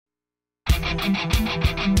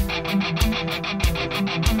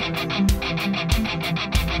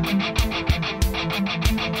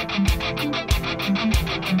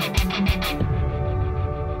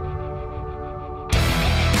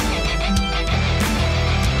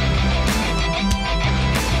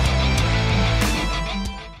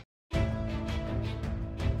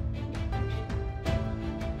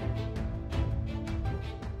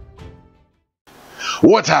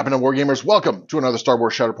What's happening, Wargamers? Welcome to another Star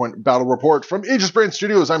Wars Shatterpoint Battle Report from Aegis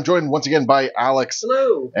Studios. I'm joined once again by Alex.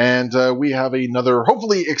 Hello. And we have another,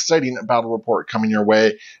 hopefully, exciting battle report coming your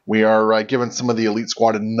way. We are giving some of the Elite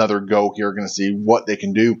Squad another go here. We're going to see what they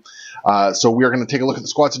can do. So we are going to take a look at the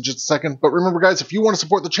squads in just a second. But remember, guys, if you want to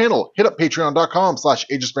support the channel, hit up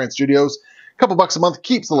patreon.com/AegisBrand Couple bucks a month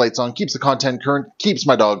keeps the lights on, keeps the content current, keeps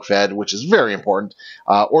my dog fed, which is very important.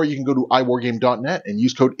 Or you can go to iwargame.net and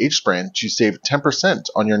use code AegisBrand to save 10%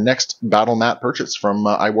 on your next battle mat purchase from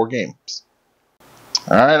iWarGames.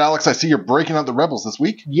 All right, Alex, I see you're breaking out the Rebels this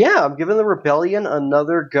week. Yeah, I'm giving the Rebellion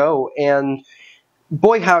another go, and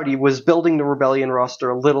boy howdy, was building the Rebellion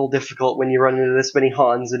roster a little difficult when you run into this many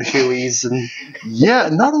Hans and Chewies. And yeah,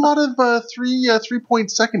 not a lot of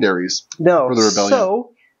three-point secondaries for the Rebellion.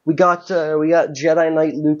 So we got Jedi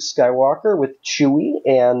Knight Luke Skywalker with Chewie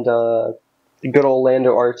and the good old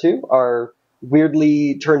Lando R2, our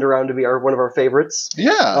weirdly turned around to be one of our favorites.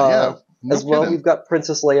 Yeah. No as well, kidding. we've got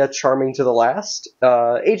Princess Leia charming to the last.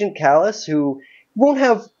 Agent Kallus, who won't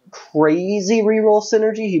have crazy reroll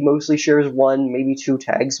synergy. He mostly shares one, maybe two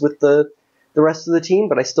tags with the rest of the team,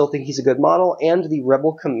 but I still think he's a good model. And the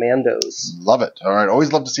Rebel Commandos. Love it. All right,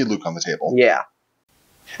 always love to see Luke on the table. Yeah.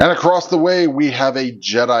 And across the way, we have a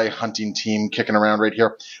Jedi hunting team kicking around right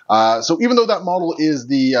here. So even though that model is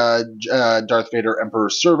the Darth Vader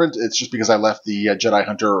Emperor's Servant, it's just because I left the Jedi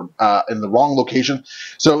Hunter in the wrong location.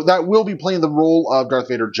 So that will be playing the role of Darth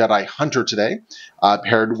Vader Jedi Hunter today,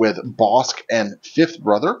 paired with Bosk and Fifth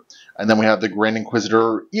Brother. And then we have the Grand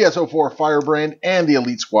Inquisitor, ES04 Firebrand, and the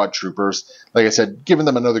Elite Squad Troopers. Like I said, giving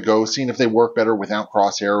them another go, seeing if they work better without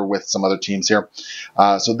Crosshair with some other teams here.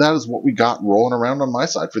 So that is what we got rolling around on my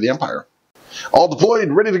side for the Empire. All deployed,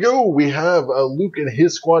 ready to go. We have Luke and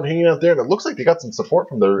his squad hanging out there, and it looks like they got some support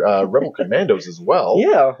from the Rebel Commandos as well.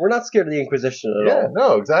 Yeah, we're not scared of the Inquisition at all. Yeah,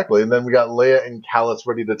 no, exactly. And then we got Leia and Kallus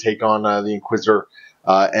ready to take on the Inquisitor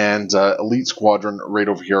and Elite Squadron right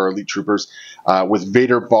over here, our Elite Troopers, with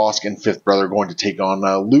Vader, Bosk, and Fifth Brother going to take on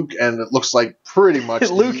Luke, and it looks like pretty much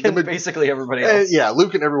Luke and basically everybody else. Yeah,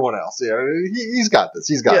 Luke and everyone else. Yeah, he's got this.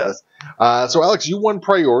 He's got this. So, Alex, you won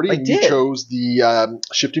priority, and you chose the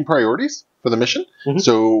shifting priorities for the mission. Mm-hmm.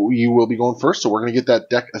 So you will be going first. So we're going to get that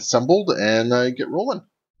deck assembled and get rolling.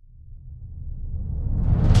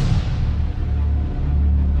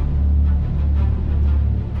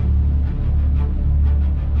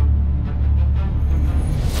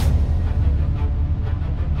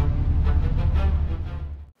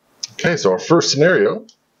 Okay, so our first scenario,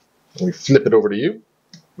 we flip it over to you.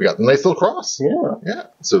 We got the nice little cross. Yeah.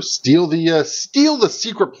 So steal the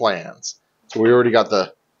secret plans. So we already got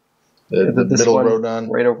the middle row done.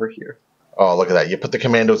 Right over here. Oh, look at that! You put the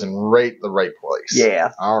commandos in the right place.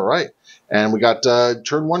 Yeah. All right, and we got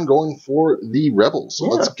turn one going for the rebels. So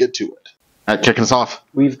let's get to it. All right, kicking us off.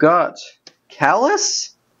 We've got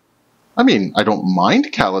Kallus. I mean, I don't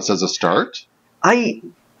mind Kallus as a start. I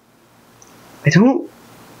don't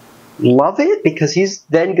love it because he's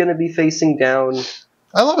then going to be facing down.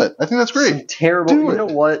 I love it. I think that's great. Terrible. You know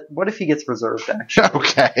what? What if he gets reserved action?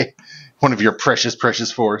 Okay. One of your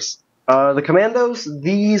precious force. The Commandos,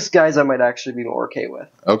 these guys I might actually be more okay with.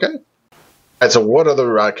 Okay. And so what are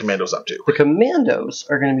the Commandos up to? The Commandos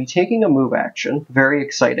are going to be taking a move action. Very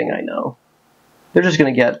exciting, I know. They're just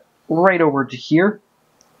going to get right over to here.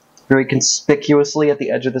 Very conspicuously at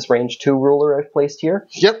the edge of this range 2 ruler I've placed here.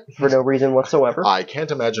 Yep. For no reason whatsoever. I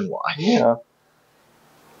can't imagine why. Yeah.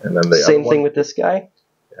 And then the same thing with this guy.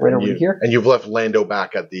 Right over here. And you've left Lando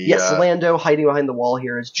back at the... Yes, Lando hiding behind the wall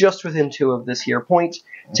here is just within 2 of this here point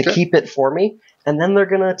to keep it for me. And then they're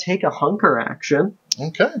going to take a hunker action.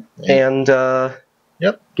 Okay. And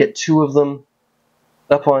get 2 of them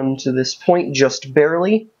up onto this point just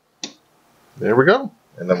barely. There we go.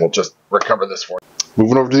 And then we'll just recover this for you.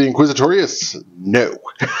 Moving over to the Inquisitorius. No.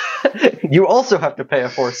 You also have to pay a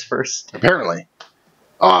force first. Apparently.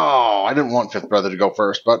 Oh, I didn't want Fifth Brother to go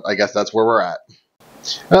first, but I guess that's where we're at.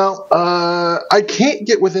 Well, I can't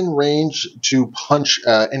get within range to punch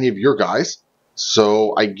any of your guys,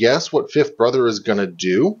 so I guess what Fifth Brother is going to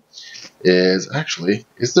do is, actually,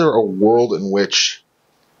 is there a world in which...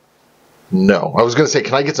 No. I was going to say,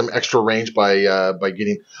 can I get some extra range by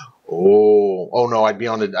getting... Oh no, I'd be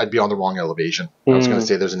on the wrong elevation. I was going to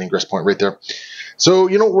say there's an ingress point right there. So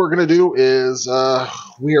you know what we're going to do is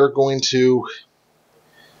we are going to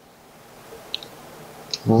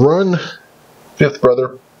run Fifth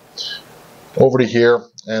Brother over to here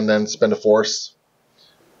and then spend a force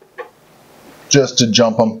just to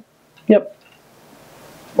jump him. Yep.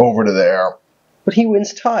 Over to there. But he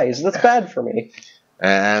wins ties. That's bad for me.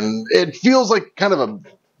 And it feels like kind of an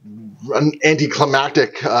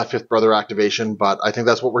anticlimactic Fifth Brother activation, but I think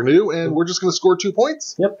that's what we're going to do, and we're just going to score 2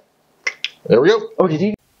 points. Yep. There we go. Oh, did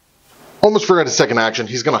he? Almost forgot his second action.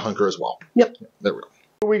 He's going to hunker as well. Yep. There we go.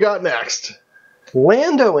 What we got next?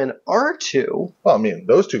 Lando and R2. Well, I mean,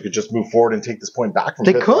 those two could just move forward and take this point back from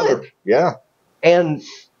They Fifth could. Brother. Yeah. And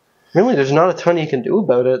really, there's not a ton you can do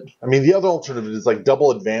about it. I mean, the other alternative is like double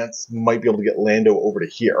advance might be able to get Lando over to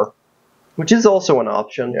here. Which is also an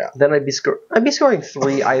option. Yeah. Then I'd be scoring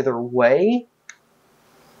 3 either way.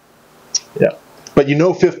 Yeah. But you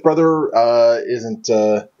know Fifth Brother isn't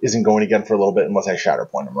going again for a little bit unless I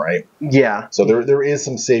Shatterpoint him, right? Yeah. So there is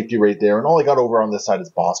some safety right there. And all I got over on this side is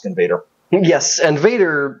Bosk and Vader. Yes, and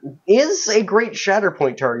Vader is a great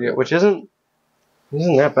Shatterpoint target, which isn't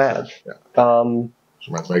that bad. Yeah. Which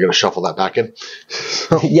reminds me, I got to shuffle that back in.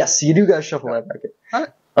 Yes, you do got to shuffle that back in. All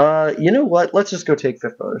right. You know what? Let's just go take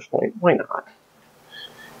Fifth Brother's point. Why not?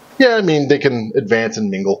 Yeah, I mean, they can advance and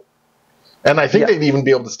mingle. And I think they'd even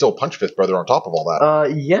be able to still punch Fifth Brother on top of all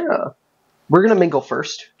that. Yeah. We're going to mingle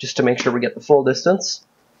first, just to make sure we get the full distance.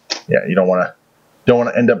 Yeah, you don't want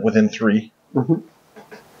to end up within 3. Mm-hmm.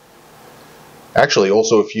 Actually,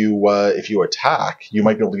 also, if you attack, you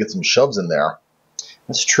might be able to get some shoves in there.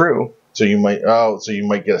 That's true. So you might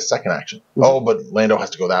get a second action. Mm-hmm. Oh, but Lando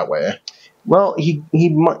has to go that way. Well,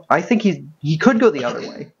 I think he could go the other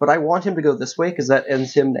way, but I want him to go this way because that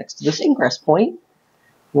ends him next to this ingress point.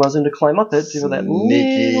 Allows him to climb up it to that little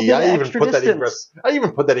bit extra distance. I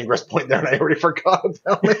even put that ingress point there, and I already forgot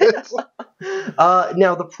about it.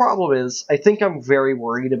 Now the problem is, I think I'm very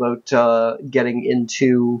worried about getting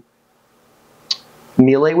into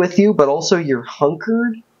melee with you, but also you're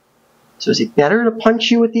hunkered. So is it better to punch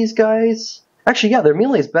you with these guys? Actually, yeah, their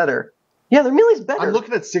melee's better. Yeah, their melee's better. I'm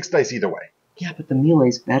looking at 6 dice either way. Yeah, but the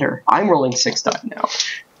melee's better. I'm rolling 6 die now.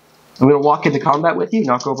 I'm going to walk into combat with you,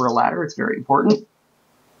 knock over a ladder. It's very important.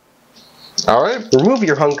 All right. Remove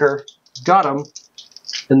your hunker. Got him.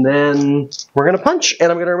 And then we're going to punch,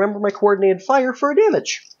 and I'm going to remember my coordinated fire for a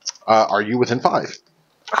damage. Are you within 5?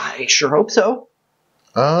 I sure hope so.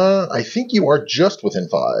 I think you are just within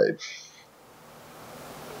 5.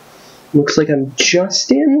 Looks like I'm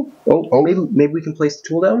just in. Oh. Maybe we can place the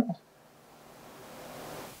tool down?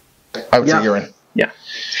 I would say you're in. Yeah.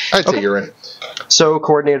 I'd say you're in. So,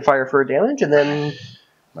 coordinated fire for a damage, and then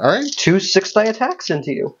all right, 2 6-die attacks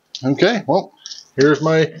into you. Okay, well, here's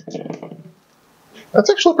my... That's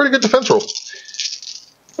actually a pretty good defense roll.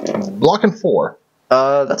 Blocking 4.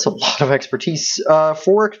 That's a lot of expertise.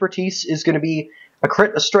 4 expertise is going to be a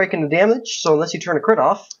crit, a strike, and a damage, so unless you turn a crit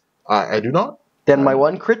off... I do not. Then my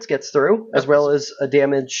 1 crit gets through, as well as a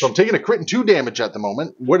damage... So I'm taking a crit and 2 damage at the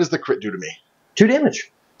moment. What does the crit do to me? 2 damage.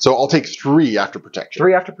 So I'll take 3 after protection.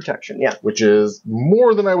 3 after protection, yeah. Which is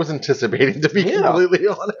more than I was anticipating, to be completely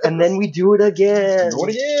honest. And then we do it again. Do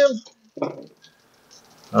it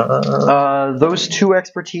again. Those 2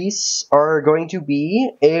 expertise are going to be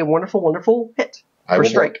a wonderful, wonderful hit for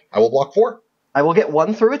strike. I will block 4. I will get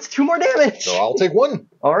 1 through. It's 2 more damage. So I'll take 1.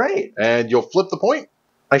 All right. And you'll flip the point.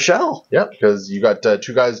 I shall. Yeah, because you got 2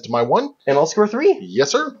 guys to my 1. And I'll score 3. Yes,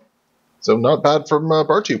 sir. So not bad from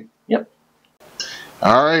Bartu. Yep.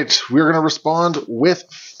 All right, we're going to respond with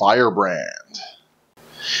Firebrand.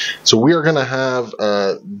 So we are going to have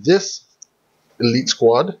this elite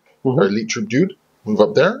squad, or elite troop dude, move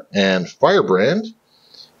up there, and Firebrand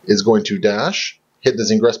is going to dash, hit this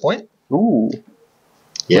ingress point. Ooh.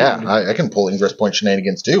 Yeah, I can pull ingress point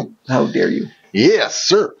shenanigans too. How dare you? Yes,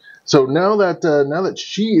 sir. So now that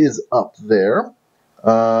she is up there,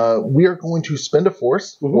 we are going to spend a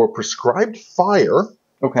force for prescribed fire.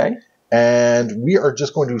 Okay. And we are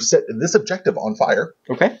just going to set this objective on fire.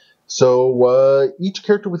 Okay. So each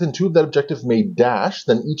character within 2 of that objective may dash.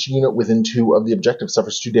 Then each unit within 2 of the objective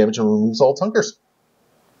suffers 2 damage and removes all its hunkers.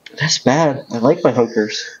 That's bad. I like my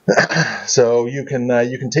hunkers. So you can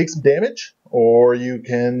take some damage, or you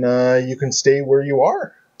can stay where you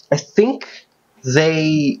are. I think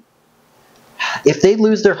if they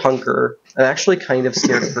lose their hunker, I'm actually kind of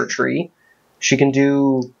scared of her tree. She can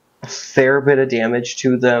do a fair bit of damage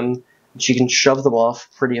to them. She can shove them off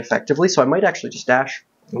pretty effectively, so I might actually just dash.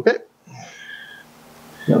 Okay.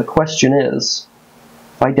 Now the question is,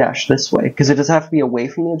 if I dash this way, because it does have to be away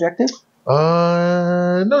from the objective?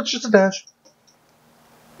 No, it's just a dash.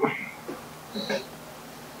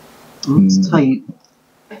 It's tight.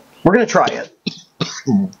 We're gonna try it.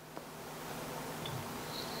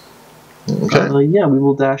 Okay. Yeah, we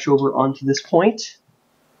will dash over onto this point.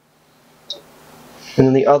 And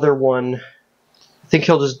then the other one, I think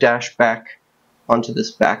he'll just dash back onto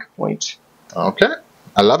this back point. Okay.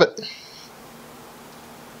 I love it.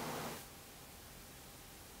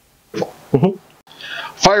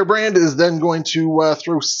 Firebrand is then going to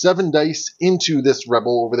throw 7 dice into this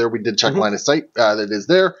rebel over there. We did check line of sight. That is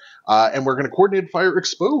there. And we're going to coordinate fire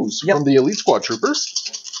expose from the elite squad troopers.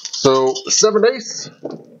 So 7 dice.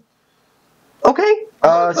 Okay.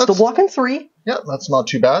 Still blocking 3. Yeah, that's not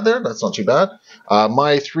too bad there. That's not too bad.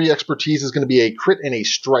 My 3 expertise is going to be a crit and a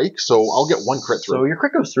strike, so I'll get 1 crit through. So your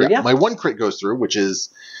crit goes through, yeah. My 1 crit goes through, which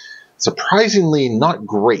is surprisingly not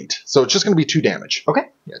great. So it's just going to be 2 damage. Okay.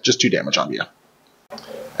 Yeah, just 2 damage on you.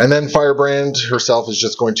 And then Firebrand herself is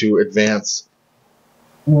just going to advance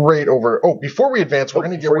right over. Oh, before we advance, we're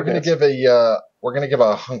going to give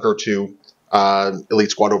a hunk or 2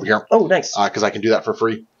 elite squad over here. Oh, nice. Because I can do that for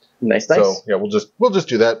free. Nice. So yeah, we'll just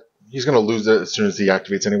do that. He's going to lose it as soon as he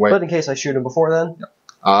activates anyway. But in case I shoot him before then.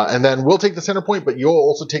 Yeah. And then we'll take the center point, but you'll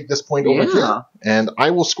also take this point over here, and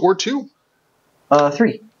I will score 2.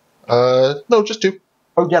 3. No, just 2.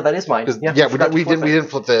 Oh yeah, that is mine. Yeah, we didn't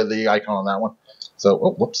flip the icon on that one. So,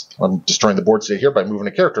 oh, whoops. I'm destroying the board state here by moving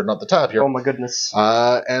a character, not the tab here. Oh my goodness.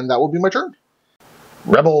 And that will be my turn.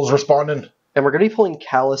 Rebels responding. And we're going to be pulling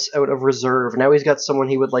Callus out of reserve. Now he's got someone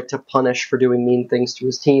he would like to punish for doing mean things to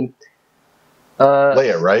his team.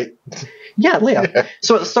 Leia, right? Yeah, Leia.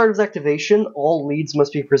 So at the start of his activation, all leads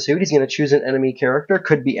must be pursued. He's going to choose an enemy character.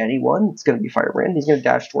 Could be anyone. It's going to be Firebrand. He's going to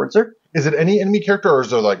dash towards her. Is it any enemy character, or is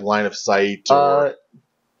there like line of sight? Or...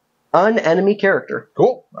 An enemy character.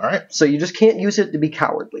 Cool. All right. So you just can't use it to be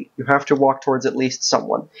cowardly. You have to walk towards at least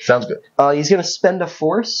someone. Sounds good. He's going to spend a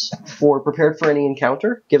force for prepared for any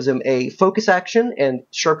encounter. Gives him a focus action and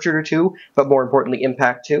sharpshooter 2, but more importantly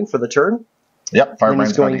impact 2 for the turn. Yep.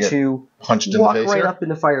 Firebrand's going to punched in walk the face right here. Up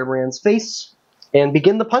into Firebrand's face and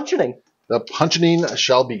begin the punching. The punching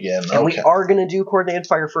shall begin. And we are going to do coordinated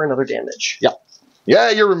fire for another damage. Yeah.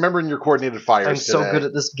 Yeah, you're remembering your coordinated fires I'm today. so good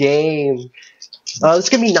at this game. It's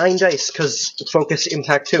going to be 9 dice, because focus,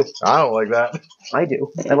 impact 2. I don't like that. I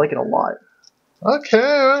do. I like it a lot. Okay.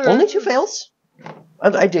 Right. Only 2 fails.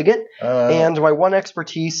 I dig it. And my 1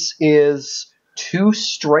 expertise is 2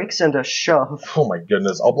 strikes and a shove. Oh my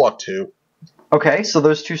goodness, I'll block 2. Okay, so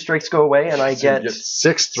those 2 strikes go away, and I get...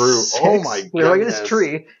 6 through. 6. Oh my goodness. Look at this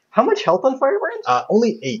tree. How much health on Firebrand?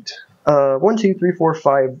 Only 8. 1, 2, 3, 4,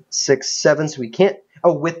 5, 6, 7, so we can't...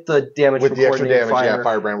 Oh, with the damage with the extra damage, yeah,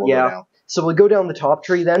 Firebrand will go down. So we'll go down the top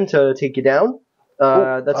tree then to take you down.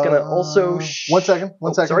 That's going to also... 1 second.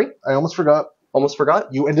 Sorry? I almost forgot. Almost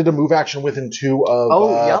forgot? You ended a move action within 2 of...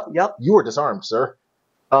 Oh, yep. You were disarmed, sir.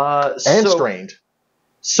 And strained.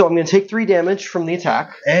 So I'm going to take 3 damage from the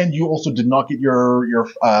attack. And you also did not get your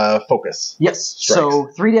focus. Yes. Strikes. So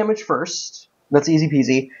 3 damage first. That's easy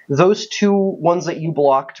peasy. Those 2 ones that you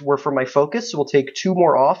blocked were for my focus, so we'll take 2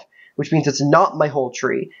 more off, which means it's not my whole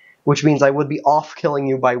tree, which means I would be off killing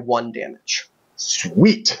you by 1 damage.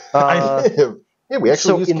 Sweet. I live. Yeah, we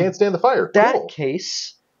actually can't stand the fire. In that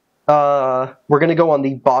case, we're going to go on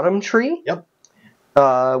the bottom tree. Yep.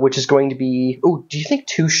 Which is going to be... Oh, do you think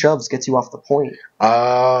 2 shoves gets you off the point?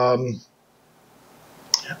 I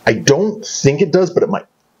don't think it does, but it might.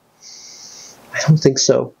 I don't think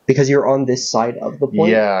so, because you're on this side of the point.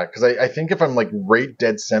 Yeah, because I think if I'm like right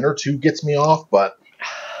dead center, 2 gets me off, but...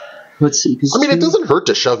 Let's see. I mean, it doesn't hurt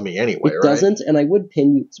to shove me anyway, It doesn't, and I would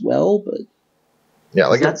pin you as well, but... Yeah,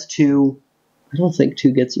 like... That's 2... I don't think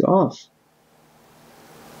 2 gets you off.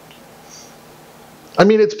 I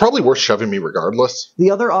mean, it's probably worth shoving me regardless.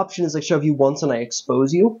 The other option is I shove you once and I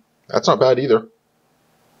expose you. That's not bad either.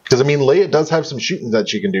 Because, I mean, Leia does have some shooting that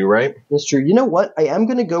she can do, right? That's true. You know what? I am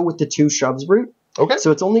going to go with the 2 shoves route. Okay.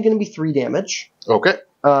 So it's only going to be 3 damage. Okay.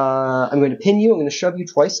 I'm going to pin you, I'm going to shove you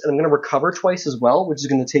twice, and I'm going to recover twice as well, which is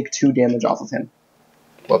going to take 2 damage off of him.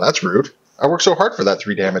 Well, that's rude. I worked so hard for that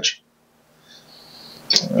 3 damage.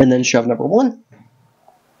 And then shove number 1.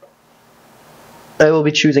 I will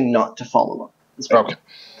be choosing not to follow up. Okay.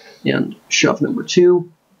 And shove number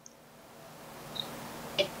 2.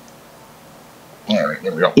 Alright,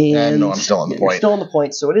 there we go. And no, I'm still on the point. You're still on the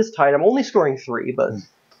point, so it is tied. I'm only scoring 3, but...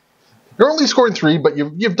 You're only scoring 3, but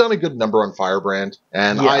you've done a good number on Firebrand,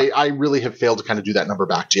 and I really have failed to kind of do that number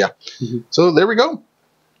back to you. Mm-hmm. So there we go.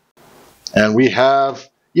 And we have...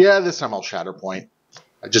 Yeah, this time I'll Shatterpoint.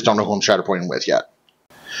 I just don't know who I'm Shatterpointing with yet.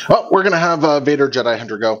 Well, we're going to have Vader Jedi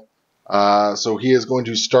Hunter go. So he is going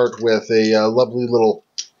to start with a lovely little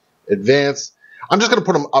advance. I'm just going to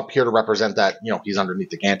put him up here to represent that, he's underneath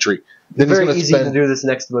the gantry. Then Very he's easy to do this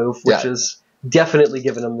next move, which is definitely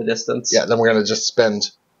giving him the distance. Yeah, then we're going to just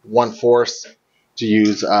spend 1 force to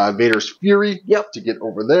use Vader's Fury to get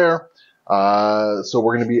over there. So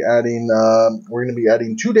we're going to be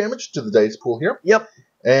adding 2 damage to the dice pool here. Yep.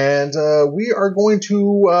 And we are going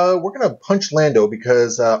to punch Lando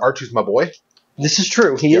because R2's my boy. This is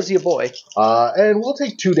true. He is your boy. And we'll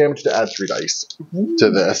take 2 damage to add 3 dice to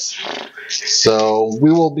this. So we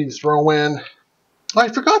will be throwing. I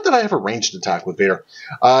forgot that I have a ranged attack with Vader.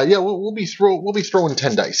 We'll be throwing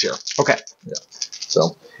 10 dice here. Okay. Yeah.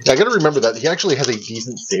 So I got to remember that he actually has a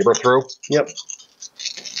decent saber throw. Yep.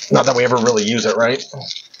 Not that we ever really use it, right?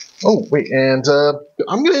 Oh wait, and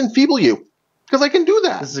I'm going to enfeeble you because I can do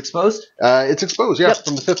that. This is exposed. It's exposed. Yeah,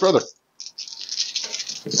 from the 5th brother.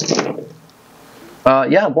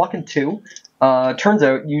 I'm blocking 2. Turns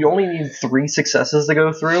out you only need 3 successes to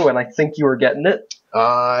go through, and I think you were getting it.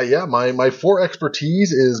 My 4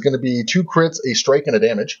 expertise is going to be 2 crits, a strike, and a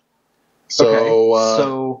damage.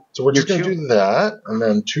 So we're just going to do that, and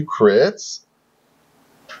then 2 crits.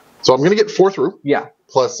 So I'm going to get 4 through. Yeah.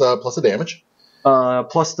 Plus a damage.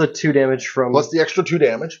 Plus the 2 damage from. Plus the extra 2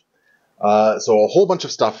 damage. So a whole bunch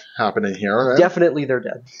of stuff happening here. Right? Definitely they're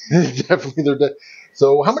dead. Definitely they're dead.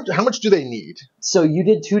 So how much do they need? So you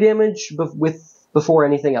did 2 damage before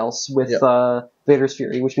anything else with Vader's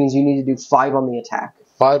Fury, which means you need to do 5 on the attack.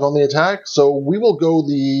 5 on the attack. So we will go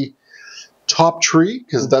the top tree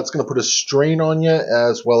because that's going to put a strain on you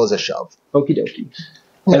as well as a shove. Okie dokie.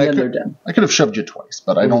 And then they're dead. I could have shoved you twice,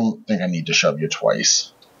 but I don't think I need to shove you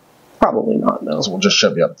twice. Probably not, no. So we'll just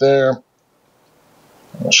shove you up there.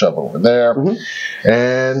 We'll shove over there.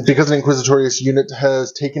 And because an Inquisitorious unit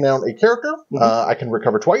has taken out a character, I can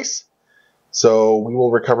recover twice. So we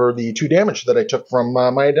will recover the 2 damage that I took from my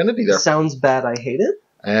identity there. Sounds bad, I hate it.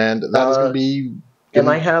 And that is going to be... And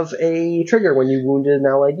I have a trigger when you wounded an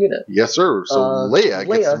allied unit. Yes, sir. So Leia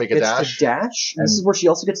gets to make a dash. This is where she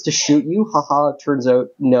also gets to shoot you. Haha, turns out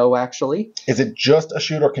no, actually. Is it just a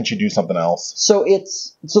shoot, or can she do something else? So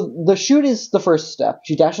the shoot is the first step.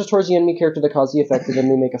 She dashes towards the enemy character to cause the effect, and then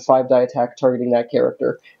we make a 5-die attack targeting that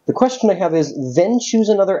character. The question I have is, then choose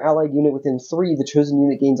another allied unit within 3. The chosen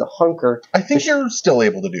unit gains a hunker. I think you're still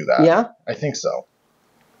able to do that. Yeah? I think so.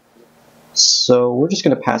 So we're just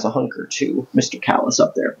going to pass a hunker to Mr. Callus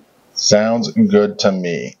up there. Sounds good to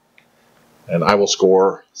me. And I will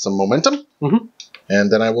score some momentum. And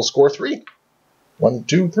then I will score 3. 1,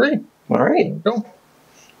 2, 3. All right. There we go.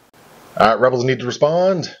 Rebels need to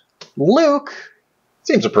respond. Luke.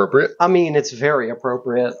 Seems appropriate. I mean, it's very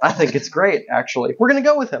appropriate. I think it's great, actually. We're going to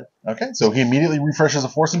go with him. Okay, so he immediately refreshes a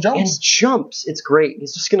force and jumps. And jumps. It's great.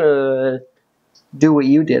 He's just going to do what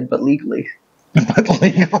you did, but legally. But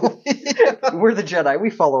legally. We're the Jedi. We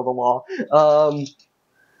follow the law.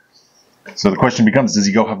 So the question becomes, does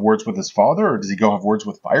he go have words with his father, or does he go have words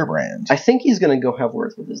with Firebrand? I think he's going to go have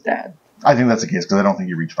words with his dad. I think that's the case, because I don't think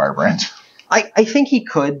he reached Firebrand. I think he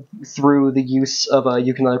could, through the use of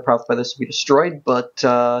you can either profit by this or be destroyed, but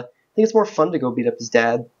I think it's more fun to go beat up his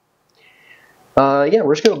dad.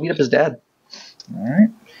 We're just going to beat up his dad. Alright.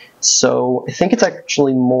 So I think it's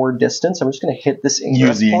actually more distance. I'm just going to hit this ingress point.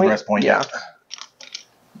 Use the ingress point, yeah.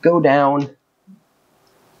 Go down.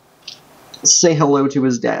 Say hello to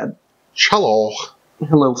his dad. Hello.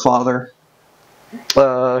 Hello, father.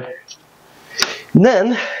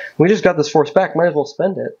 Then, we just got this force back. Might as well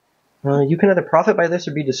spend it. You can either profit by this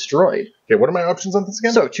or be destroyed. Okay, what are my options on this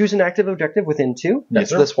again? So, choose an active objective within 2. That's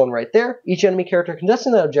this one right there. Each enemy character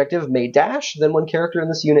contesting that objective may dash. Then one character in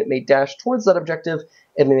this unit may dash towards that objective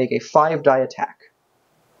and may make a 5-die attack.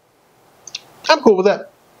 I'm cool with that.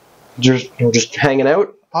 We're just hanging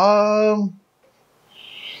out? Well,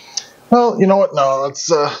 you know what? No, let's,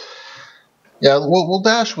 we'll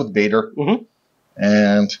dash with Vader.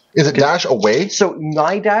 And is it dash away? So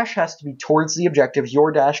my dash has to be towards the objective.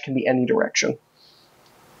 Your dash can be any direction.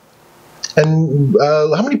 And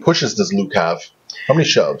how many pushes does Luke have? How many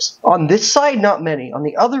shoves? On this side, not many. On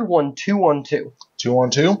the other one, 2 on 2. 2 on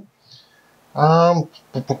 2?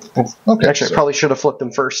 Okay. Actually, I probably should have flipped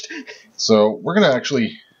them first. So we're going to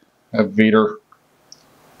actually have Vader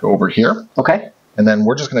go over here. Okay. And then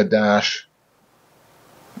we're just going to dash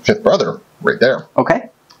 5th brother right there. Okay.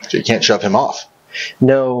 So you can't shove him off.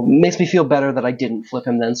 No, makes me feel better that I didn't flip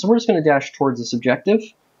him then. So we're just going to dash towards this objective,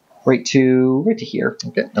 right to here.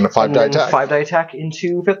 Okay, and a 5-die attack. 5-die attack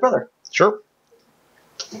into 5th brother. Sure.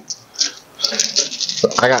 So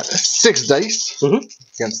I got 6 dice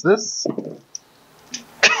against this.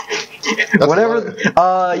 Whatever.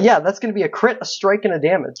 That's going to be a crit, a strike, and a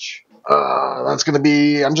damage. That's going to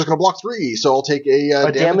be... I'm just going to block 3, so I'll take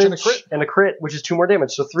a damage and a crit. And a crit, which is 2 more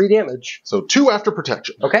damage, so 3 damage. So 2 after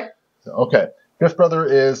protection. Okay. Okay. Fifth brother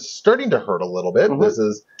is starting to hurt a little bit. This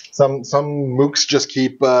is... Some mooks just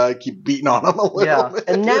keep beating on him a little bit.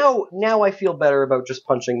 And now I feel better about just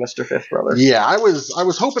punching Mr. Fifth Brother. Yeah, I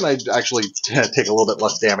was hoping I'd actually take a little bit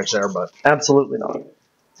less damage there, but... Absolutely not.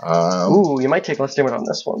 You might take less damage on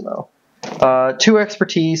this one, though. 2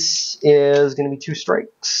 expertise is going to be 2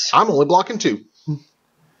 strikes. I'm only blocking 2.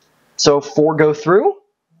 So 4 go through.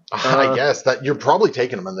 I guess that you're probably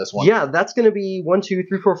taking them in this one. Yeah, that's going to be 1, 2,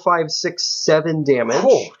 3, 4, 5, 6, 7 damage.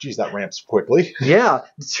 Oh, geez, that ramps quickly. Yeah,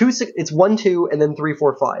 it's 1, 2, and then 3,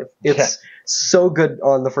 4, 5. It's so good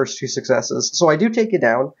on the first 2 successes. So I do take you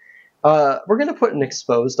down. We're going to put an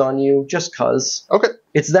exposed on you, just cause. Okay.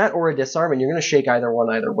 It's that or a disarm, and you're going to shake either one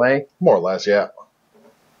either way. More or less, yeah.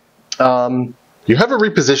 You have a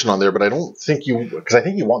reposition on there, but I don't think you... Because I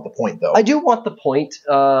think you want the point, though. I do want the point.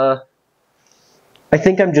 I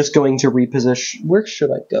think I'm just going to reposition. Where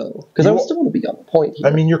should I go? Because I still want to be on the point here.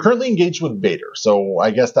 I mean, you're currently engaged with Vader, so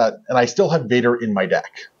I guess that... And I still have Vader in my deck.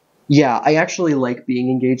 Yeah, I actually like being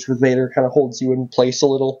engaged with Vader. Kind of holds you in place a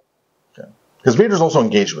little. Okay. Because Vader's also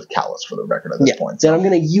engaged with Callus, for the record, at this point. So. Then I'm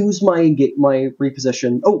going to use my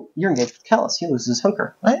reposition. Oh, you're engaged with Callus. He loses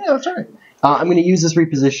Hunker. Oh, yeah, that's right. I'm going to use this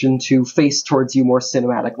reposition to face towards you more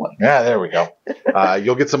cinematically. Yeah, there we go.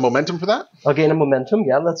 You'll get some momentum for that. I'll gain a momentum.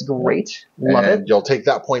 Yeah, that's great. Love it. You'll take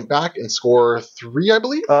that point back and score 3, I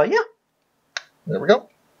believe. Yeah. There we go.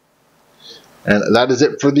 And that is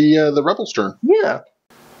it for the Rebels' turn. Yeah.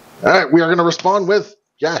 All right, we are going to respond with...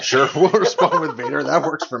 Yeah, sure. We'll respond with Vader. That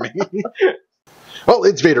works for me. Well,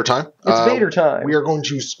 it's Vader time. It's Vader time. We are going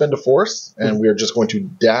to spend a force, and we are just going to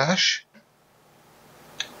dash.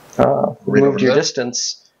 Removed your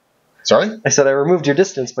distance. Sorry? I said I removed your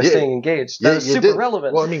distance by staying engaged. That is super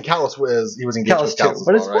relevant. Well, I mean, Callus was engaged with Callus,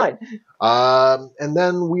 but it's fine. And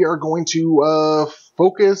then we are going to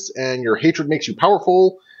focus, and your hatred makes you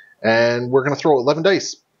powerful, and we're going to throw 11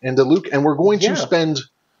 dice into Luke, and we're going to spend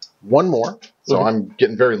 1 more. So I'm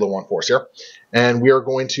getting very low on force here. And we are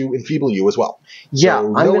going to enfeeble you as well. Yeah,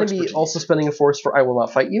 so I'm going to be also spending a force for I will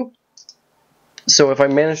not fight you. So if I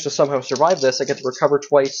manage to somehow survive this, I get to recover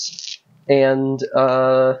twice and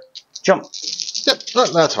jump. Yep,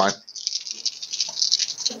 that's fine.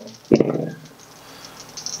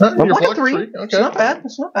 You're blocking 3. Okay. It's not bad.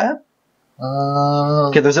 It's not bad.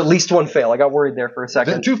 Okay, there's at least 1 fail. I got worried there for a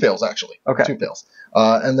second. 2 fails, actually. Okay. 2 fails.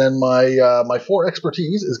 And then my 4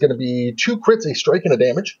 expertise is going to be 2 crits, a strike, and a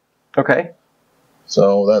damage. Okay.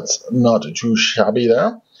 So that's not too shabby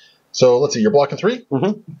there. So let's see, you're blocking 3?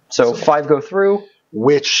 Mm-hmm. So 5 go through.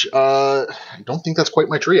 Which, I don't think that's quite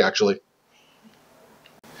my tree, actually.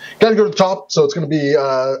 Got to go to the top, so it's going to be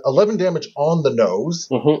 11 damage on the nose.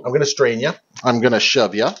 I'm going to strain you. I'm going to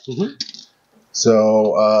shove you.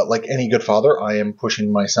 So, like any good father, I am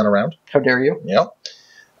pushing my son around. How dare you? Yeah.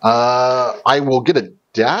 I will get a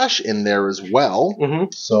dash in there as well.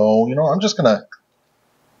 So, I'm just gonna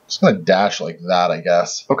dash like that, I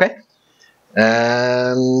guess. Okay.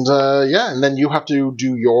 And and then you have to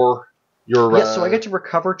do your. So I get to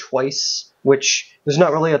recover twice, which there's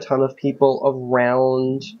not really a ton of people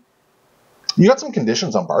around. You got some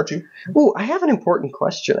conditions on bar too. Ooh, I have an important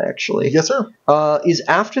question, actually. Yes, sir. Is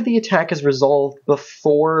after the attack is resolved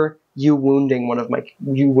before you wounding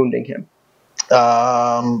him?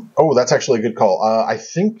 That's actually a good call. I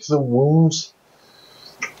think the wounds.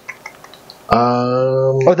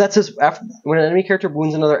 That says when an enemy character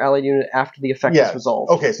wounds another allied unit after the effect is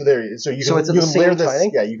resolved. Okay, so there. So you can it's at the same layer this.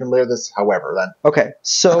 timing? Yeah, you can layer this. However, then. Okay,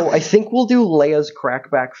 so I think we'll do Leia's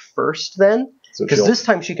crackback first, then, because this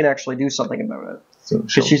time she can actually do something about it.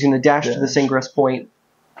 Because she's going to dash to this ingress point,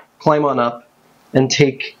 climb on up, and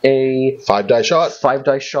take a 5 die shot. 5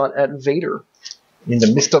 die shot at Vader. In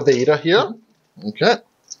the midst of Vader here. Okay.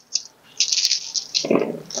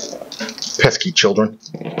 Pesky children.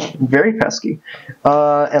 Very pesky.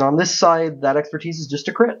 And on this side, that expertise is just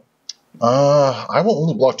a crit. I will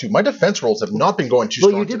only block 2. My defense rolls have not been going too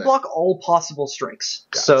strong. Well, you did block all possible strikes,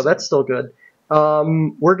 so that's still good.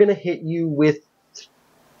 We're going to hit you with...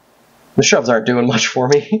 The shoves aren't doing much for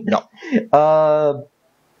me. No.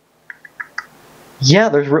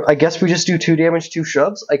 I guess we just do 2 damage, 2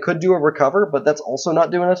 shoves. I could do a recover, but that's also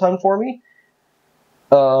not doing a ton for me.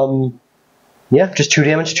 Just 2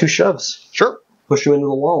 damage, 2 shoves. Sure. Push you into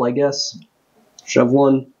the wall, I guess. Shove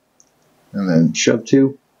 1. And then shove 2.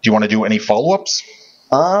 Do you want to do any follow-ups?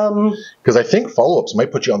 Because I think follow-ups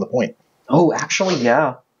might put you on the point. Oh, actually,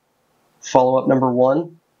 yeah. Follow-up number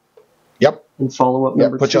 1. Yep. And follow up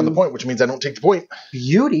number 2. Put you on the point, which means I don't take the point.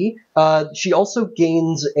 Beauty. She also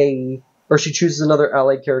gains she chooses another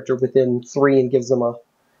allied character within 3 and gives them a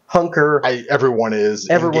hunker. Everyone's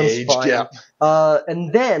engaged. Fine. Yeah.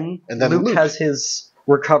 And then Luke has his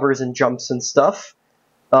recovers and jumps and stuff.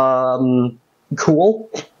 Cool.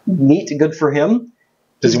 Neat. Good for him.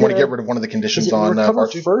 Does he want to get rid of one of the conditions on recover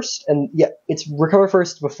R2? first? And yeah, it's recover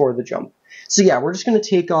first before the jump. So yeah, we're just going to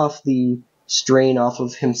take off the strain off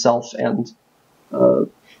of himself and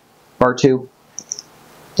R2.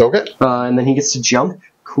 Okay. And then he gets to jump.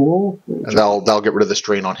 Cool. And that'll get rid of the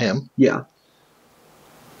strain on him. Yeah.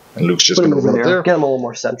 And Luke's just going to run up there. Get him a little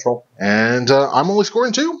more central. And I'm only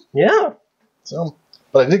scoring 2. Yeah. So,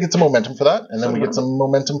 but I did get some momentum for that, and then we get some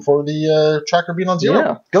momentum for the tracker being on 0.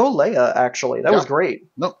 Yeah. Go Leia, actually. That was great.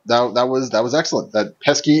 No, that was excellent. That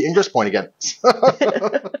pesky Ingress point again.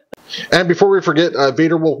 And before we forget,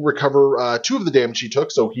 Vader will recover 2 of the damage he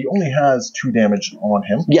took, so he only has 2 damage on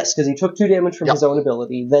him. Yes, because he took 2 damage from his own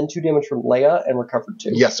ability, then 2 damage from Leia, and recovered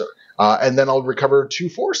 2. Yes, sir. And then I'll recover 2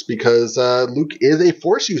 Force, because Luke is a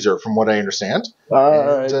Force user, from what I understand.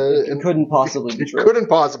 It couldn't possibly be true. It couldn't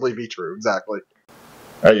possibly be true, exactly.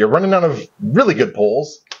 You're running out of really good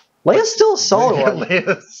pulls. Leia's still a solid one.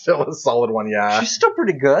 Leia's still a solid one, yeah. She's still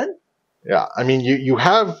pretty good. Yeah, I mean, you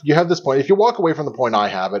have this point. If you walk away from the point, I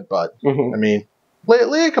have it, but, I mean,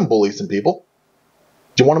 Leia can bully some people.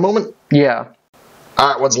 Do you want a moment? Yeah.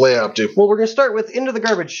 All right, what's Leia up to? Well, we're going to start with Into the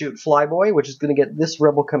Garbage Chute Flyboy, which is going to get this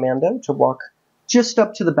Rebel Commando to walk just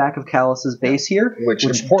up to the back of Callus's base here, which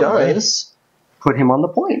does put him on the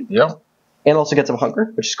point. Yeah. And also gets him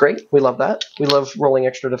hunker, which is great. We love that. We love rolling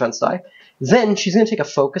extra defense die. Then she's going to take a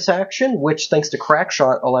focus action, which, thanks to Crack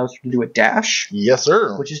Shot, allows her to do a dash. Yes,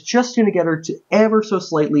 sir. Which is just going to get her to ever so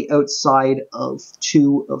slightly outside of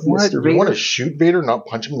 2 of Mr. Vader. You want to shoot Vader, not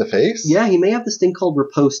punch him in the face? Yeah, he may have this thing called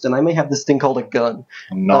riposte, and I may have this thing called a gun.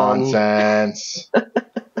 Nonsense.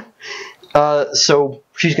 So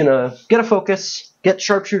she's going to get a focus, get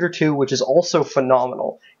Sharpshooter 2, which is also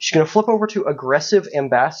phenomenal. She's going to flip over to Aggressive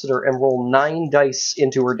Ambassador and roll 9 dice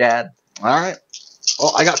into her dad. All right.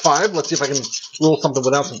 Well, I got 5. Let's see if I can roll something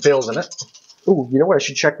without some fails in it. Ooh, you know what? I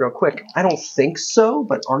should check real quick. I don't think so,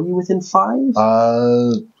 but are you within 5?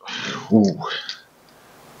 Ooh.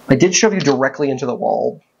 I did shove you directly into the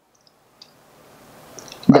wall.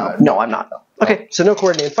 No, I'm not. Okay, so no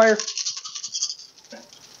coordinated fire.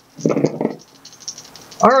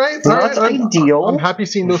 All right. Not ideal. I'm happy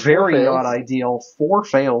seeing those Very 4 fails. not ideal. 4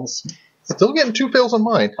 fails. Still getting 2 fails on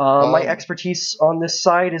mine. My expertise on this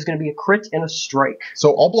side is going to be a crit and a strike.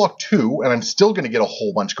 So I'll block 2, and I'm still going to get a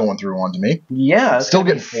whole bunch going through onto me. Yeah, still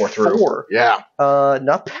getting 4 through. 4. Yeah.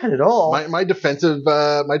 Not bad at all. My defensive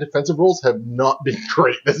rolls have not been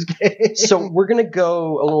great this game. So we're going to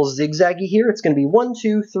go a little zigzaggy here. It's going to be 1,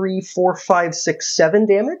 2, 3, 4, 5, 6, 7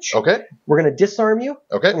 damage. Okay. We're going to disarm you.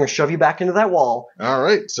 Okay. I'm going to shove you back into that wall. All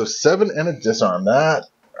right. So 7 and a disarm. That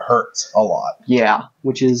hurts a lot. Yeah,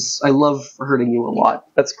 which is, I love hurting you a lot.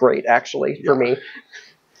 That's great, actually, for me.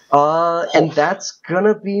 And that's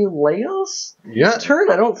gonna be Leia's turn.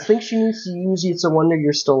 I don't think she needs to use It's a Wonder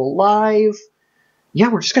You're Still Alive. Yeah,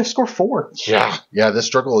 we're just gonna score 4. Yeah, this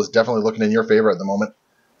struggle is definitely looking in your favor at the moment.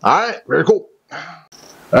 All right, very cool. All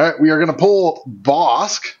right, we are going to pull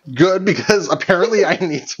Bosk. Good, because apparently I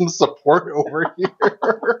need some support over here.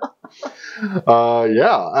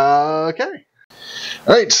 Okay.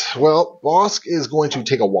 All right, well, Bosk is going to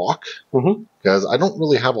take a walk, because I don't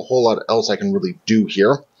really have a whole lot else I can really do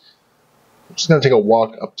here. I'm just going to take a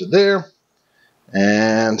walk up to there,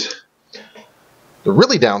 and the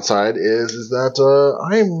really downside is that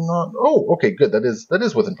I'm not. Oh, okay, good. That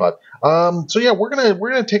is within 5. So yeah, we're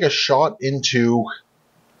gonna take a shot into.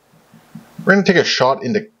 We're gonna take a shot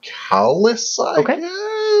into Callus. I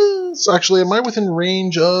guess. Actually, am I within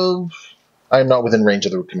range of? I'm not within range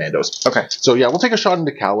of the commandos. Okay. So yeah, we'll take a shot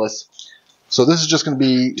into Callus. So this is just going to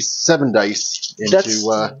be 7 dice into.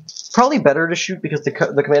 That's probably better to shoot because the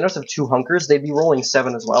commandos have 2 hunkers. They'd be rolling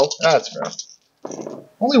 7 as well. That's fair.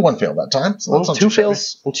 Only 1 fail that time. So that's 2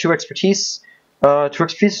 fails and 2 expertise. 2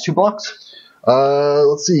 expertise, 2 blocks.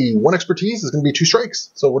 Let's see. 1 expertise is going to be 2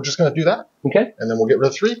 strikes. So we're just going to do that. Okay. And then we'll get rid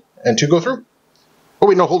of 3 and 2 go through. Oh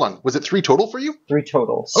wait, no, hold on. Was it 3 total for you? 3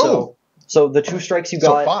 total. So the 2 strikes you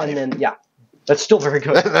got, 5. and then yeah. That's still very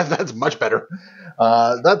good. That's much better.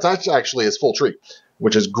 That's actually his full tree,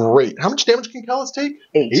 which is great. How much damage can Callus take?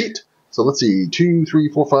 8. So let's see. 2, 3,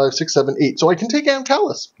 4, 5, 6, 7, 8. So I can take Aunt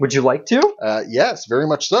Callus. Would you like to? Yes, very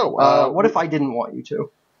much so. What if I didn't want you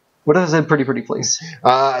to? What if I said pretty please?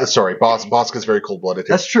 Sorry, Bosk is very cold-blooded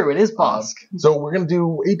here. That's true. It is Bosk. So we're going to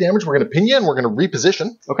do 8 damage. We're going to pin you, and we're going to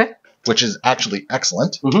reposition. Okay. Which is actually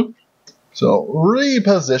excellent. So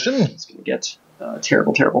reposition. It's going to get a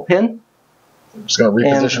terrible, terrible pin. I'm just going to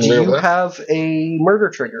reposition. And do you have a murder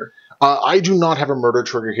trigger? I do not have a murder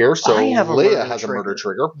trigger here, so Leia has a murder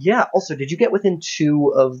trigger. Yeah. Also, did you get within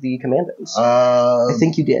 2 of the commandos? I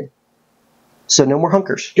think you did. So no more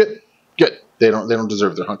hunkers. Good. They don't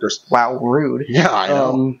deserve their hunkers. Wow, rude. Yeah, I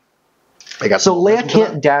know. So Leia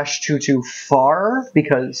can't dash too far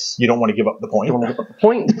because you don't want to give up the point. You don't want to give up the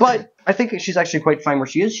point, but I think she's actually quite fine where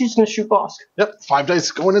she is. She's going to shoot Bosk. Yep, 5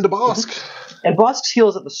 dice going into Bosk. Mm-hmm. And Bosk's heal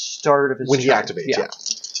is at the start of his when turn. he activates. Yeah.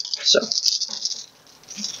 So.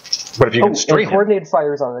 But if you can strain and coordinated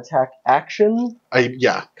fires on an attack action.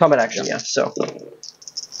 Combat action. Yeah. So.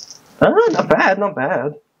 Not bad. Not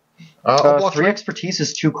bad. 3 expertise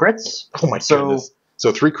is 2 crits. Oh my goodness.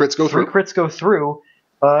 So 3 crits go through? 3 crits go through.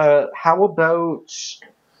 How about...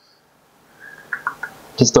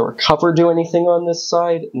 Does the recover do anything on this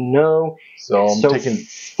side? No. So I'm taking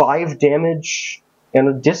 5 damage and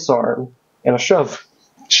a disarm and a shove.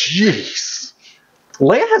 Jeez.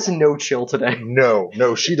 Leia has no chill today.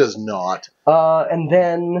 No, she does not. And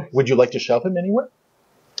then... Would you like to shove him anywhere?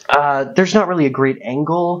 There's not really a great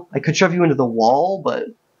angle. I could shove you into the wall, but...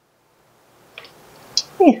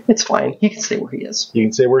 it's fine. He can stay where he is. You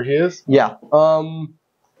can stay where he is? Yeah.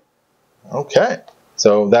 Okay.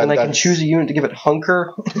 So that. And I can choose a unit to give it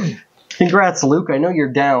hunker. Congrats, Luke. I know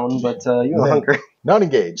you're down, but you have a hunker. Not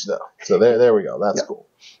engaged though. So there we go. That's cool.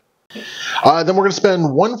 Then we're going to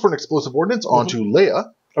spend 1 for an explosive ordnance onto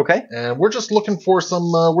Leia. Okay. And we're just looking for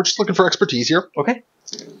some. We're just looking for expertise here. Okay.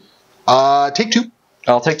 Take 2.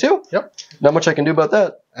 I'll take 2. Yep. Not much I can do about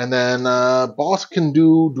that. And then Boss can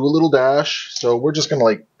do a little dash. So we're just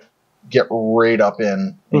gonna get right up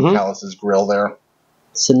in Callus's grill there.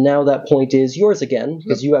 So now that point is yours again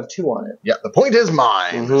because you have 2 on it. Yeah, the point is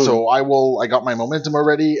mine. So I got my momentum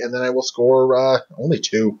already, and then I will score only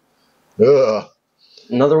 2. Ugh.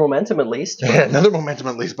 Another momentum at least. Yeah, another momentum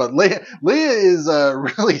at least. But Leia is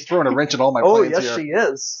really throwing a wrench in all my plans here. Oh yes, she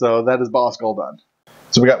is. So that is Boss all done.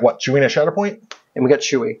 So we got what? Chewing a Shatterpoint? And we got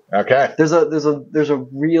Chewie. Okay. There's a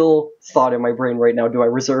real thought in my brain right now. Do I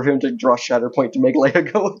reserve him to draw Shatterpoint to make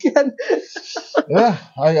Leia go again? Yeah,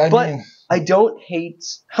 I mean... I don't hate...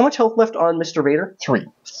 How much health left on Mr. Vader? 3.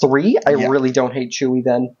 3? I really don't hate Chewie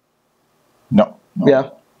then. No. Yeah.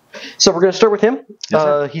 So we're going to start with him.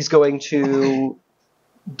 Yes, he's going to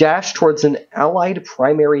dash towards an allied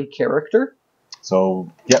primary character.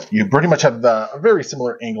 So, yeah, you pretty much have a very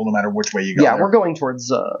similar angle no matter which way you go. Yeah, we're going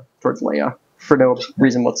towards Leia. For no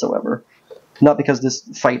reason whatsoever. Not because this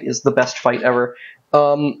fight is the best fight ever.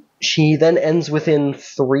 She then ends within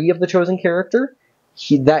 3 of the chosen character.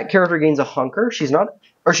 That character gains a hunker. She's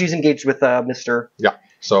engaged with Mr. Yeah,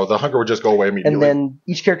 so the hunker would just go away immediately. And then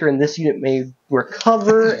each character in this unit may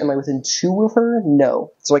recover. Am I within 2 of her?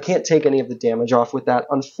 No. So I can't take any of the damage off with that,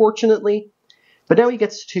 unfortunately. But now he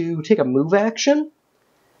gets to take a move action,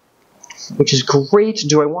 which is great.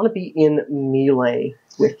 Do I want to be in melee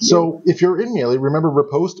with you? So if you're in melee, remember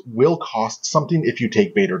riposte will cost something if you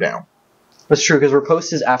take Vader down. That's true, because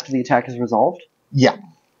riposte is after the attack is resolved? Yeah.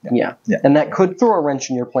 And that could throw a wrench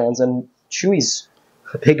in your plans, and Chewie's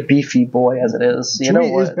a big beefy boy as it is.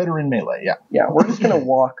 Chewie is better in melee, yeah. Yeah, we're just going to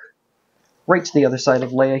walk right to the other side of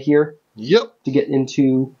Leia here. Yep. To get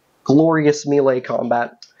into glorious melee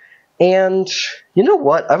combat. And you know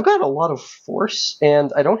what? I've got a lot of force,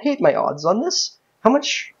 and I don't hate my odds on this. How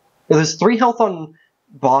much? There's 3 health on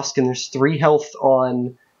Bosk, and there's 3 health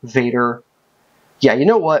on Vader. Yeah, you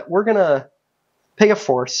know what? We're going to pay a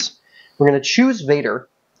force. We're going to choose Vader.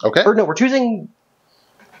 Okay. Or no, we're choosing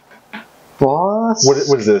Bosk. What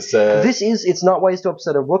is this? It's not wise to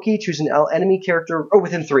upset a Wookiee. Choose an enemy character. Oh,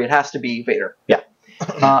 within 3. It has to be Vader. Yeah.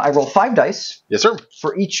 I roll 5 dice. Yes, sir.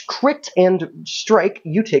 For each crit and strike,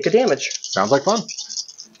 you take a damage. Sounds like fun.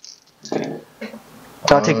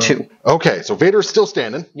 I'll take 2. Okay, so Vader's still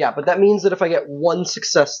standing. Yeah, but that means that if I get 1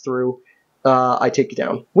 success through, I take you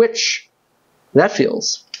down. Which, that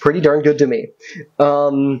feels pretty darn good to me.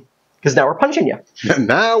 Because now we're punching you.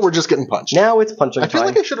 Now we're just getting punched. Now it's punching time. I feel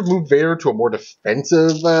like I should have moved Vader to a more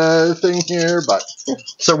defensive thing here, but...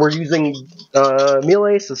 So we're using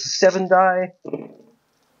melee, so 7 die.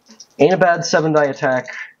 Ain't a bad 7 die attack,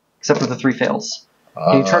 except for the 3 fails.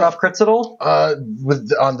 Can you turn off crits at all?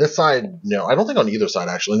 On this side, no. I don't think on either side,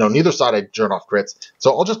 actually. No, neither side I turn off crits.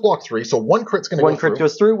 So I'll just block 3. So 1 crit's going to go through. 1 crit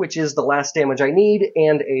goes through, which is the last damage I need,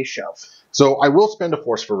 and a shove. So I will spend a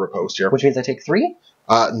force for riposte here. Which means I take 3?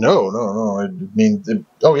 No. I mean,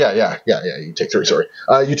 yeah. You take 3, sorry.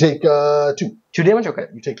 You take 2. 2 damage? Okay.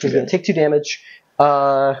 You take 2 damage. Take 2 damage.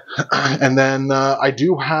 And then I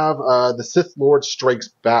do have the Sith Lord Strikes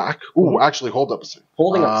Back. Ooh, actually, hold up a second.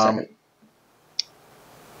 Holding up a second.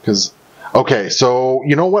 Because, okay, so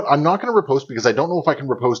you know what? I'm not going to riposte because I don't know if I can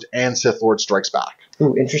riposte and Sith Lord Strikes Back.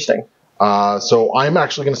 Ooh, interesting. So I'm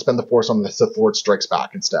actually going to spend the Force on the Sith Lord Strikes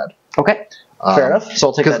Back instead. Okay, fair enough. So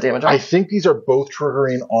I'll take that damage off. I think these are both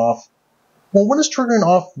triggering off. Well, one is triggering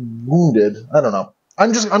off wounded. I don't know.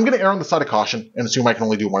 I'm going to err on the side of caution and assume I can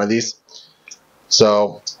only do one of these.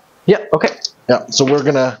 So. Yeah. Okay. Yeah. So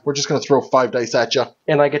we're just gonna throw 5 dice at you.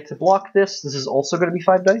 And I get to block this. This is also going to be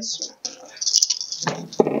 5 dice.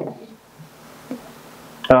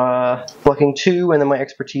 Blocking 2, and then my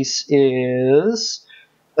expertise is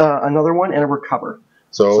another one and a recover.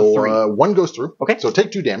 So 3. 1 goes through. Okay. So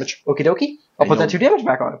take 2 damage. Okie dokie. I'll put that 2 damage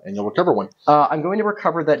back on. And you'll recover 1. I'm going to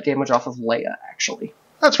recover that damage off of Leia, actually.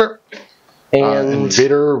 That's fair. And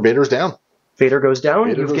Vader's down. Vader goes down.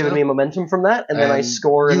 Vader You've goes given down. me momentum from that, and then I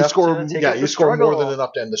score enough to take out the you score struggle. more than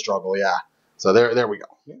enough to end the struggle, yeah. So there we go.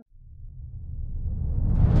 Yeah.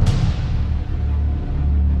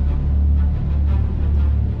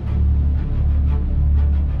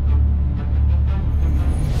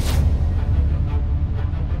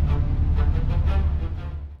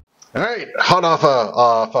 All right, hot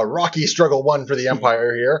off a rocky struggle 1 for the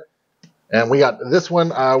Empire here. And we got this one.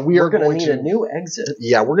 We're going to need a new exit.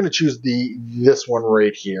 Yeah, we're going to choose this one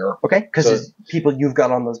right here. Okay, because people you've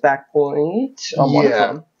got on those back point.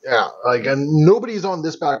 Yeah. Like, and nobody's on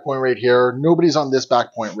this back point right here. Nobody's on this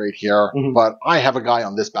back point right here. Mm-hmm. But I have a guy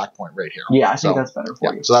on this back point right here. Yeah, I think that's better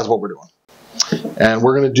for you. So that's what we're doing. And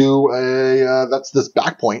we're going to do that's this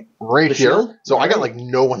back point right here. Shield? So I got like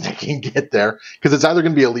no one that can get there because it's either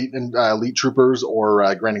going to be elite troopers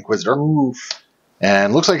or Grand Inquisitor. Oof.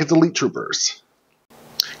 And looks like it's elite troopers.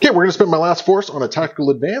 Okay, we're going to spend my last force on a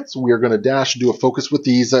tactical advance. We are going to dash and do a focus with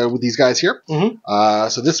these guys here. Mm-hmm.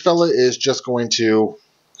 So this fella is just going to,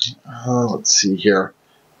 let's see here.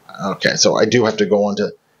 Okay, so I do have to go onto,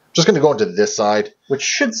 just going to go onto this side. Which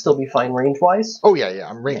should still be fine range-wise. Oh, yeah,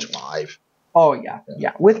 I'm range 5. Oh, yeah,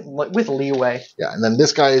 with leeway. Yeah, and then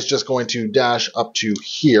this guy is just going to dash up to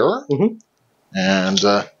here. Mm-hmm. And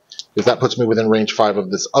because that puts me within range 5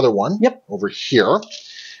 of this other one. Yep. Over here.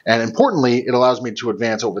 And importantly, it allows me to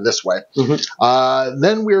advance over this way. Mm-hmm.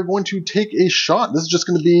 Then we are going to take a shot. This is just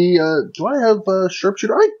going to be, do I have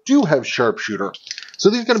sharpshooter? I do have sharpshooter. So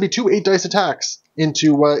these are going to be 2 8 dice attacks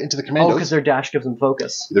into the commandos. Oh, because their dash gives them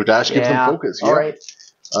focus. Their dash gives them focus, yeah. All right.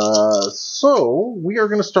 So we are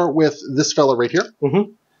going to start with this fella right here.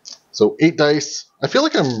 Mm-hmm. So 8 dice. I feel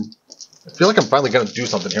like I'm finally going to do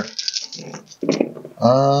something here.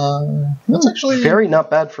 That's actually very not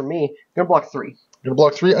bad for me. I'm going to block 3. Going to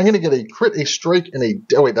block 3. I'm going to get a crit, a strike, and a...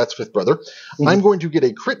 Oh, wait, that's fifth brother. Mm-hmm. I'm going to get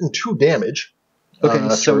a crit and 2 damage. Okay,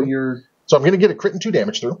 so I'm going to get a crit and 2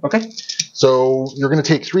 damage through. Okay. So you're going to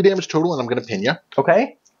take 3 damage total, and I'm going to pin you.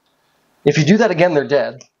 Okay. If you do that again, they're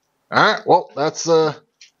dead. All right. Well, that's...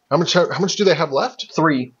 How much do they have left?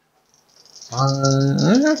 3. Okay.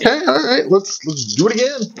 All right. Let's do it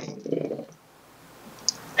again.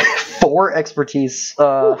 4 expertise.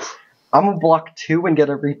 I'm going to block 2 and get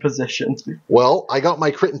a reposition. Well, I got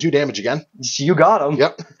my crit and 2 damage again. You got them.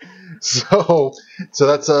 Yep. So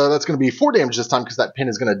that's going to be 4 damage this time because that pin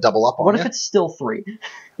is going to double up on What if it's still 3?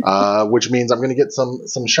 Which means I'm going to get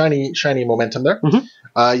some shiny momentum there.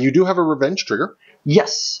 Mm-hmm. You do have a revenge trigger.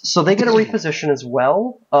 Yes. So they get a reposition as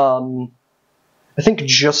well. I think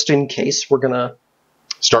just in case we're going to...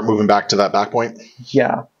 Start moving back to that back point?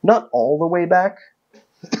 Yeah. Not all the way back.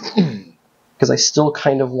 Because I still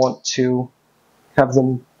kind of want to have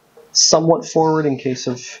them somewhat forward in case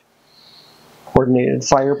of coordinated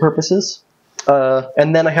fire purposes.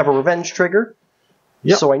 And then I have a revenge trigger.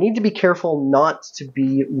 Yep. So I need to be careful not to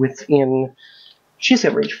be within... She's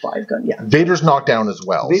got range 5 gun, yeah. Vader's knocked down as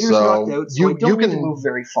well. Vader's knocked out, so I don't need to move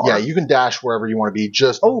very far. Yeah, you can dash wherever you want to be.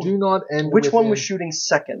 Just do not end Which one was shooting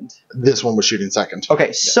second? This one was shooting second.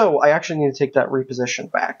 Okay, so I actually need to take that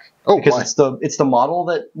reposition back. Oh, because it's the model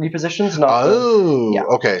that repositions, not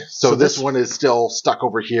okay. So this one is still stuck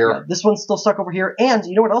over here. Yeah, this one's still stuck over here. And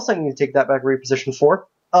you know what else I need to take that back reposition for?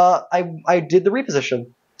 I did the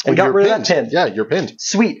reposition. And got rid of that pin. Yeah, you're pinned.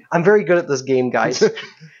 Sweet. I'm very good at this game, guys.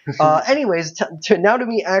 Anyways, now to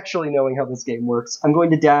me actually knowing how this game works, I'm going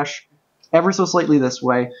to dash ever so slightly this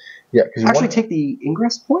way. Yeah, because actually take the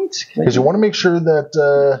ingress point. Because you want to make sure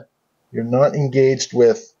that you're not engaged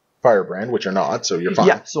with Firebrand, which you're not, so you're fine.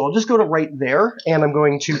 Yeah, so I'll just go to right there, and I'm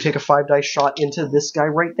going to take a 5 dice shot into this guy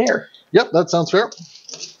right there. Yep, that sounds fair.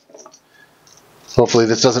 Hopefully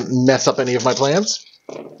this doesn't mess up any of my plans.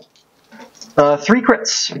 3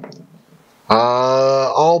 crits.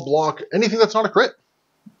 I'll block anything that's not a crit.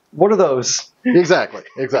 What are those? Exactly.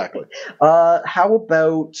 How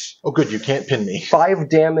about... Oh, good, you can't pin me. 5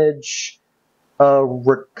 damage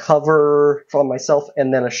recover from myself,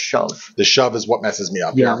 and then a shove. The shove is what messes me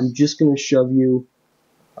up. Yeah, I'm just going to shove you.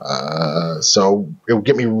 So it will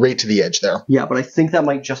get me right to the edge there. Yeah, but I think that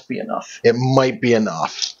might just be enough. It might be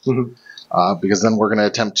enough. Because then we're going to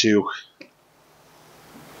attempt to...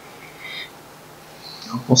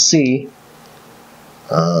 We'll see.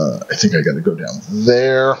 I think I got to go down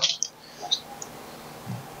there.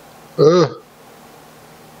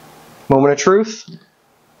 Moment of truth.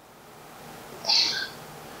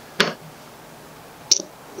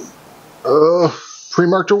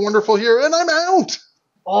 Pre-marked are wonderful here, and I'm out!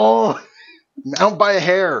 Oh! Out by a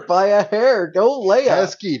hair. By a hair. Go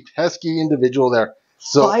Leia. Pesky individual there.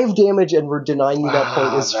 So 5 damage, and we're denying you that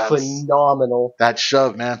point is phenomenal. That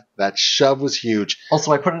shove, man. That shove was huge.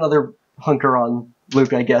 Also, I put another hunker on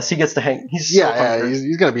Luke, I guess. He gets to hang. He's he's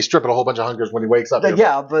going to be stripping a whole bunch of hunkers when he wakes up.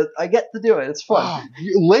 Yeah, but I get to do it. It's fun.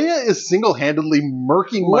 Leia is single-handedly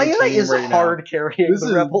murking my team right now. Leia is hard carrying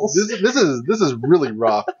the rebels. This is really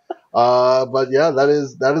rough. But yeah, that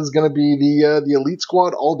is going to be the elite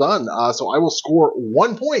squad all done. So I will score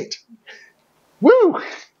 1 point. Woo!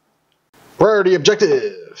 Priority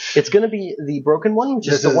objective. It's going to be the broken one, which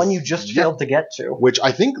is the one you just failed to get to. Which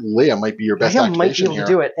I think Leia might be your best activation might be able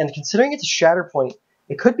to do it, and considering it's a Shatterpoint,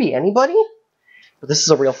 it could be anybody, but this is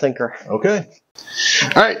a real thinker. Okay.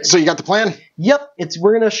 All right, so you got the plan? Yep.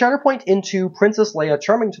 We're going to Shatterpoint into Princess Leia,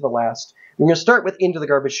 Charming to the Last. We're going to start with Into the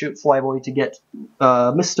Garbage Chute, Flyboy, to get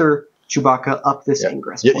Mr. Chewbacca up this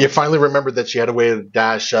ingress point. You finally remembered that she had a way to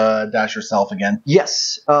dash herself again.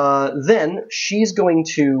 Yes. Then she's going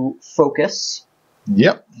to focus.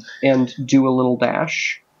 Yep. And do a little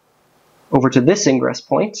dash over to this ingress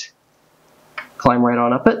point. Climb right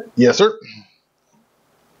on up it. Yes, sir.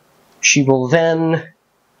 She will then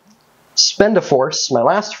spend a force, my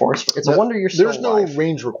last force. It's a wonder you're still alive. There's no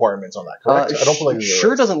range requirements on that, correct? I don't believe there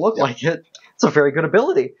sure doesn't look like it. It's a very good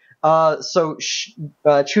ability. So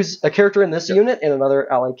choose a character in this unit and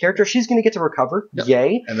another allied character. She's going to get to recover. Yep.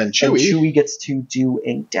 Yay. And then Chewie gets to do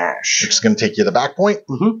a dash. Which is going to take you to the back point.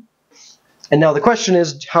 And now the question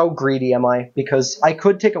is, how greedy am I? Because I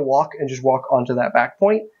could take a walk and just walk onto that back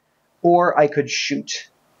point, or I could shoot.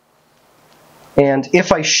 And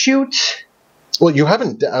if I shoot... Well, you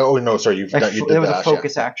haven't... Oh, no, sorry. You did it was a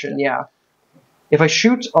focus action, yeah. If I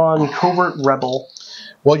shoot on Covert Rebel...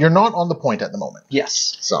 Well, you're not on the point at the moment.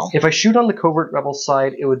 Yes. So if I shoot on the Covert Rebel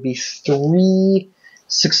side, it would be 3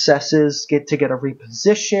 successes to get a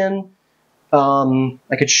reposition.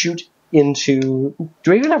 I could shoot into...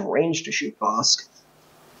 Do I even have range to shoot Bosk?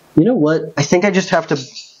 You know what? I think I just have to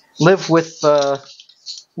live with the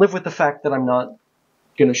fact that I'm not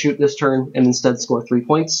going to shoot this turn and instead score 3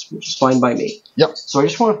 points, which is fine by me. Yep. So I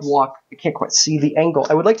just want to walk. I can't quite see the angle.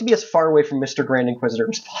 I would like to be as far away from Mr. Grand Inquisitor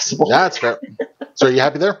as possible. That's fair. So are you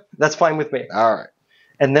happy there? That's fine with me. All right.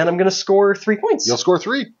 And then I'm going to score 3 points. You'll score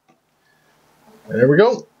 3. There we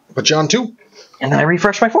go. Put you on 2. And then I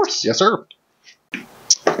refresh my force. Yes, sir.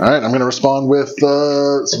 All right, I'm going to respond with...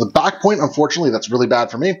 so the back point, unfortunately, that's really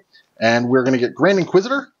bad for me. And we're going to get Grand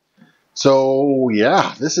Inquisitor. So,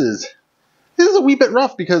 yeah, this is a wee bit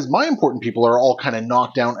rough because my important people are all kind of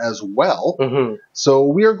knocked down as well. So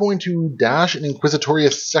we are going to dash an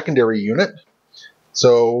Inquisitorious secondary unit.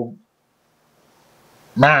 So,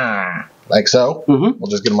 like so. We'll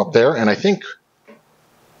just get them up there. And I think...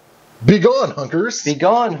 Be gone, hunkers. Be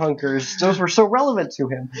gone, hunkers. Those were so relevant to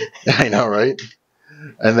him. I know, right?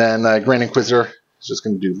 And then Grand Inquisitor is just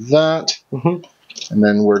going to do that. And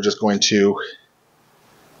then we're just going to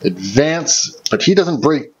advance. But he doesn't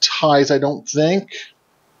break ties, I don't think.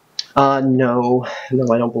 No,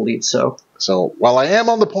 I don't believe so. So while I am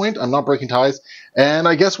on the point, I'm not breaking ties. And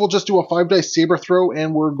I guess we'll just do a 5-dice saber throw,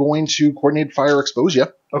 and we're going to coordinate fire expose you.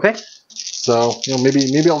 Okay. So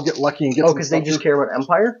maybe I'll get lucky and get. Oh, because they just care about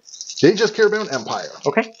Empire. They just care about Empire.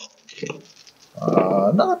 Okay.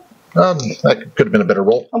 That could have been a better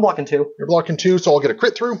roll. I'm blocking 2. You're blocking 2, so I'll get a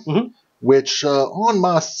crit through. Which on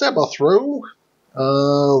my saber throw.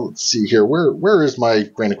 Let's see here. Where is my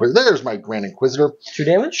Grand Inquisitor? There's my Grand Inquisitor. 2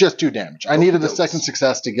 damage? Just 2 damage. I needed a second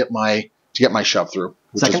success to get my shove through.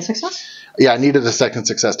 Second success? Yeah, I needed a second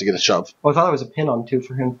success to get a shove. Oh, I thought it was a pin on 2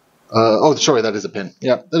 for him. Oh, sorry, that is a pin.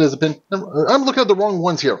 Yeah, that is a pin. I'm looking at the wrong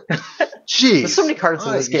ones here. Jeez. There's so many cards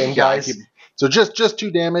in this game, guys. So just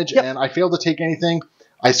 2 damage, and I failed to take anything.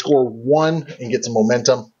 I score 1 and get some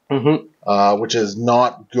momentum, which is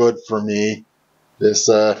not good for me. This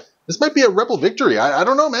might be a rebel victory. I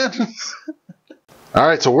don't know, man. All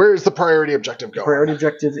right, so where's the priority objective going? Priority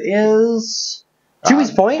objective is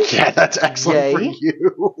Chewie's point. Yeah, that's excellent for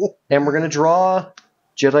you. And we're going to draw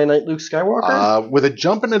Jedi Knight Luke Skywalker? With a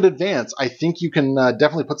jump and an advance, I think you can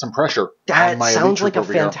definitely put some pressure on my That sounds elite like a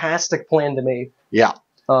troop over fantastic plan to me. here.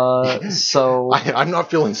 So I'm not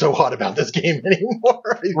feeling so hot about this game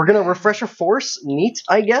anymore. we're going to refresh a force. Neat,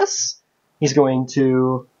 I guess. He's going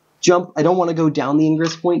to jump. I don't want to go down the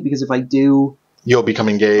ingress point because if I do... You'll become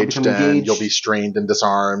engaged and you'll be strained and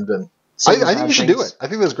disarmed. And I think you should do it. I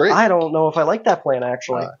think that's great. I don't know if I like that plan,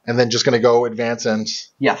 actually. And then just going to go advance and...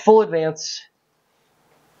 Yeah, full advance.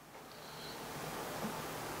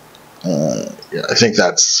 Yeah, I think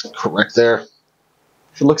that's correct there.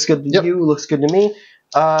 If it looks good to you, it looks good to me.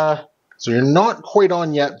 So you're not quite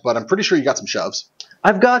on yet, but I'm pretty sure you got some shoves.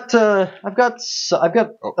 I've got a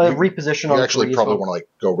reposition on. You actually probably want to like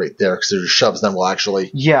go right there because there's shoves. Then we'll actually.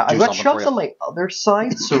 Yeah, I've got shoves on my other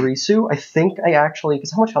side. Sarisu, I think I actually.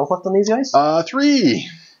 Because how much health left on these guys? 3.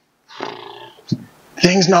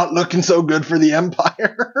 Things not looking so good for the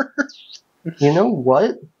Empire. You know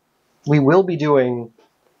what? We will be doing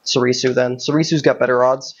Sarisu then. Sarisu's got better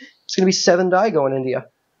odds. It's gonna be 7 die going into you.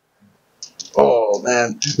 Oh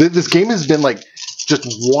man, this game has been like just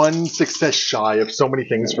one success shy of so many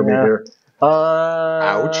things for me here.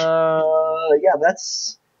 Ouch. Yeah,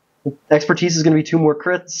 that's expertise is going to be 2 more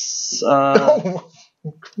crits. Oh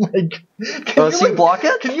my God. So you block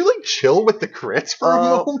it? Can you like chill with the crits for a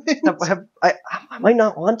moment? I might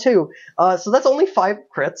not want to. So that's only 5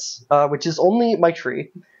 crits, which is only my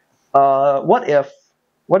tree. What if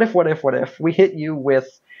we hit you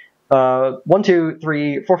with 1, 2,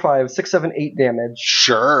 3, 4, 5, 6, 7, 8 damage.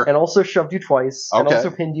 Sure. And also shoved you twice. Okay. And also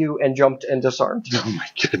pinned you and jumped and disarmed. Oh my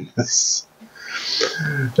goodness.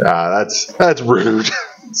 That's rude.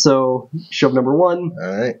 So shove number 1.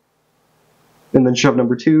 Alright. And then shove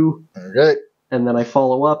number 2. Okay. And then I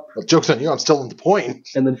follow up. Well, joke's on you, I'm still on the point.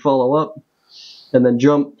 And then follow up. And then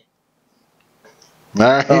jump.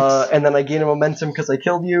 Alright. And then I gain a momentum because I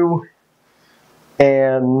killed you.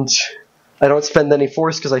 And I don't spend any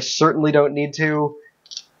force because I certainly don't need to.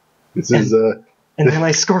 This is and then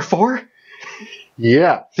I score 4.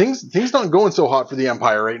 Yeah, things not going so hot for the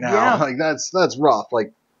Empire right now. Yeah. Like that's rough.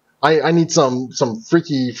 Like I need some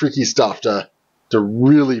freaky stuff to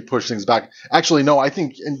really push things back. Actually, no, I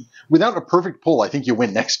think without a perfect pull, I think you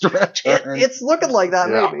win next turn. It's looking like that,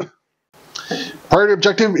 maybe. Priority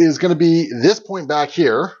objective is going to be this point back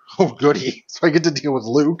here. Oh, goody! So I get to deal with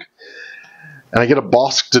Luke. And I get a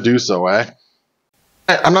Bosk to do so, eh?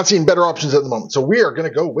 I'm not seeing better options at the moment. So we are going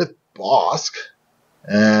to go with Bosk.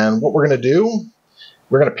 And what we're going to do,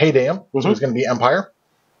 we're going to payday him. So he's going to be Empire.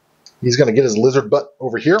 He's going to get his lizard butt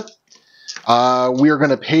over here. We are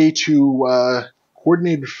going to pay to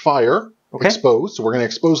coordinated fire, expose. So we're going to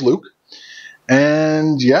expose Luke.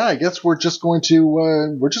 And yeah, I guess we're just going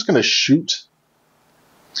to shoot.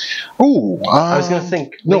 Ooh, I was going to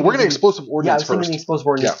think. No, we're going to explosive ordnance first. Yeah, I was thinking explosive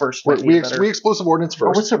ordnance first. We explosive ordnance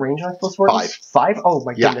first. What's the range on explosive ordnance? 5. Oh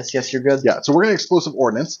my goodness, yes, you're good. Yeah, so we're going to explosive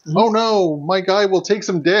ordnance. Oh no, my guy will take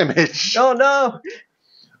some damage. Oh no!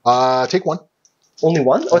 Take 1. Only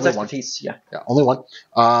 1? Oh, it's Only expertise, 1. Yeah, only 1.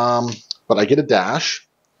 But I get a dash.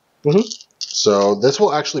 So this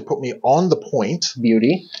will actually put me on the point.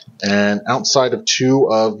 Beauty. And outside of 2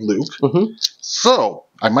 of Luke. So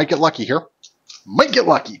I might get lucky here.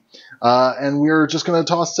 And we're just going to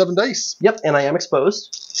toss 7 dice. Yep, and I am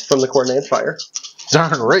exposed from the coordinated fire.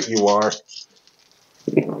 Darn right you are.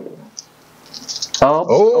 Block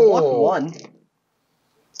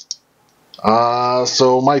 1.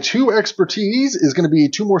 So my 2 expertise is going to be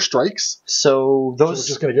 2 more strikes. So we're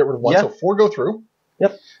just going to get rid of 1. So 4 go through.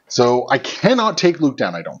 Yep. So I cannot take Luke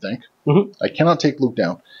down, I don't think. I cannot take Luke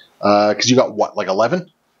down. Because you got what, like 11?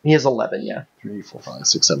 He has 11, yeah. 3, 4, 5,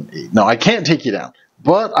 6, 7, 8. No, I can't take you down.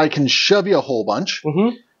 But I can shove you a whole bunch.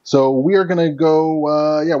 So we are going to go,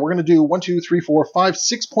 we're going to do 1, 2, 3, 4, 5,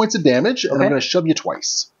 6 points of damage. And I'm going to shove you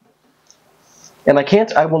twice. And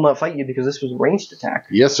I will not fight you because this was a ranged attack.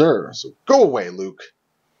 Yes, sir. So go away, Luke.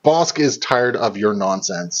 Bosk is tired of your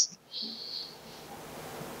nonsense.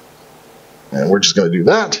 And we're just going to do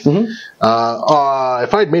that.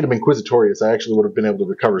 If I had made him Inquisitorious, I actually would have been able to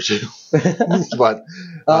recover too. But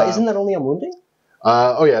isn't that only on wounding?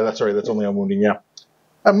 Oh yeah, that's right. That's only on wounding. Yeah,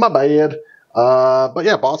 my bad. But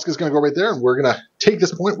yeah, Bosk is going to go right there, and we're going to take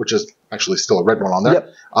this point, which is actually still a red one on there.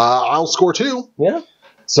 Yep. I'll score 2. Yeah.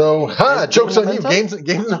 So, joke's on you.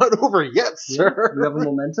 Game's not over yet, sir. You have a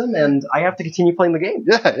momentum, and I have to continue playing the game.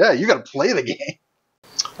 Yeah. You got to play the game.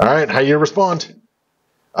 All right, how you respond?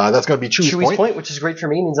 That's going to be Chewie's point, which is great for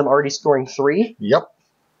me. Means I'm already scoring 3. Yep.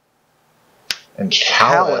 And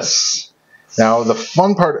Callus. Now, the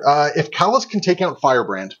fun part, if Callus can take out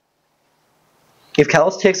Firebrand, If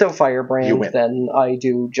Callus takes out You Firebrand, win. then I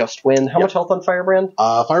do just win. How Yep. much health on Firebrand?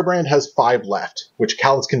 Firebrand has 5 left, which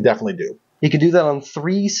Callus can definitely do. You can do that on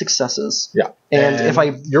 3 successes. Yeah. And if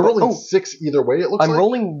I... You're rolling oh, 6 either way, it looks I'm like.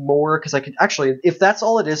 rolling more because I could... Actually, if that's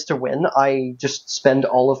all it is to win, I just spend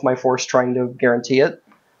all of my force trying to guarantee it.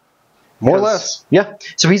 More or less. Yeah.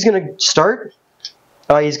 So he's going to start.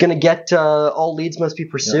 He's going to get all leads must be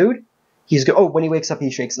pursued. Yeah. He's when he wakes up,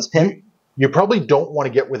 he shakes his pin. You probably don't want to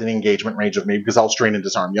get within engagement range of me because I'll strain and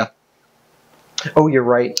disarm you. Oh, you're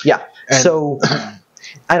right. Yeah. And so,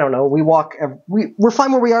 I don't know. We walk... We're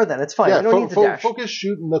fine where we are then. It's fine. Yeah, I don't need to dash. Focus,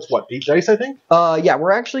 shoot, and that's what? 8 dice, I think? Yeah,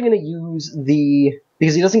 we're actually going to use the...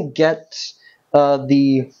 Because he doesn't get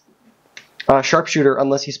the sharpshooter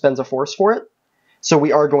unless he spends a force for it. So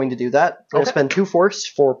we are going to do that. We'll spend 2 force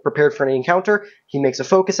for prepared for any encounter. He makes a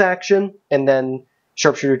focus action, and then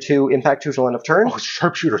Sharpshooter 2, Impact 2 till end of turn. Oh,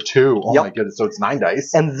 Sharpshooter 2. Oh my goodness, so it's 9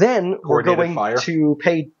 dice. And then we're going to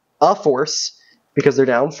pay a force, because they're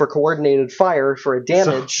down, for coordinated fire for a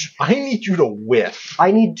damage. So I need you to whiff.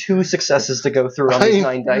 I need 2 successes to go through on these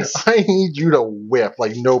 9 dice. I need you to whiff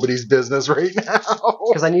like nobody's business right now.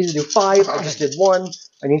 Because I need to do 5, I just did 1.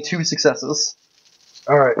 I need 2 successes.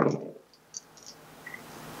 Alright.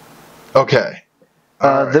 Okay.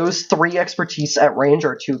 Right. Those 3 expertise at range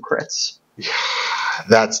are 2 crits.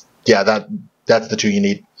 That's the 2 you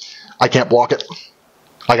need. I can't block it.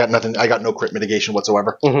 I got nothing. I got no crit mitigation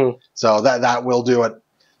whatsoever. Mm-hmm. So that will do it.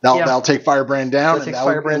 That'll take Firebrand down,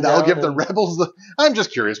 and that'll give the rebels the... I'm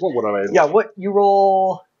just curious. What would I... Yeah, what you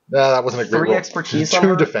roll... that wasn't a great 3 roll. expertise.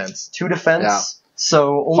 2 defense. 2 defense. Yeah.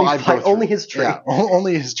 So only his tree. Yeah,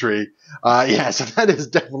 only his tree. So that is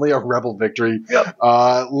definitely a rebel victory. Yep.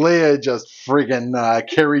 Leia just friggin'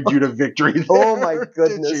 carried you to victory there. Oh my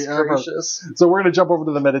goodness gracious. So we're going to jump over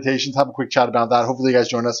to the meditations, have a quick chat about that. Hopefully you guys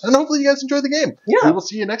join us, and hopefully you guys enjoy the game. Yeah. We will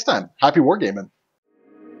see you next time. Happy wargaming.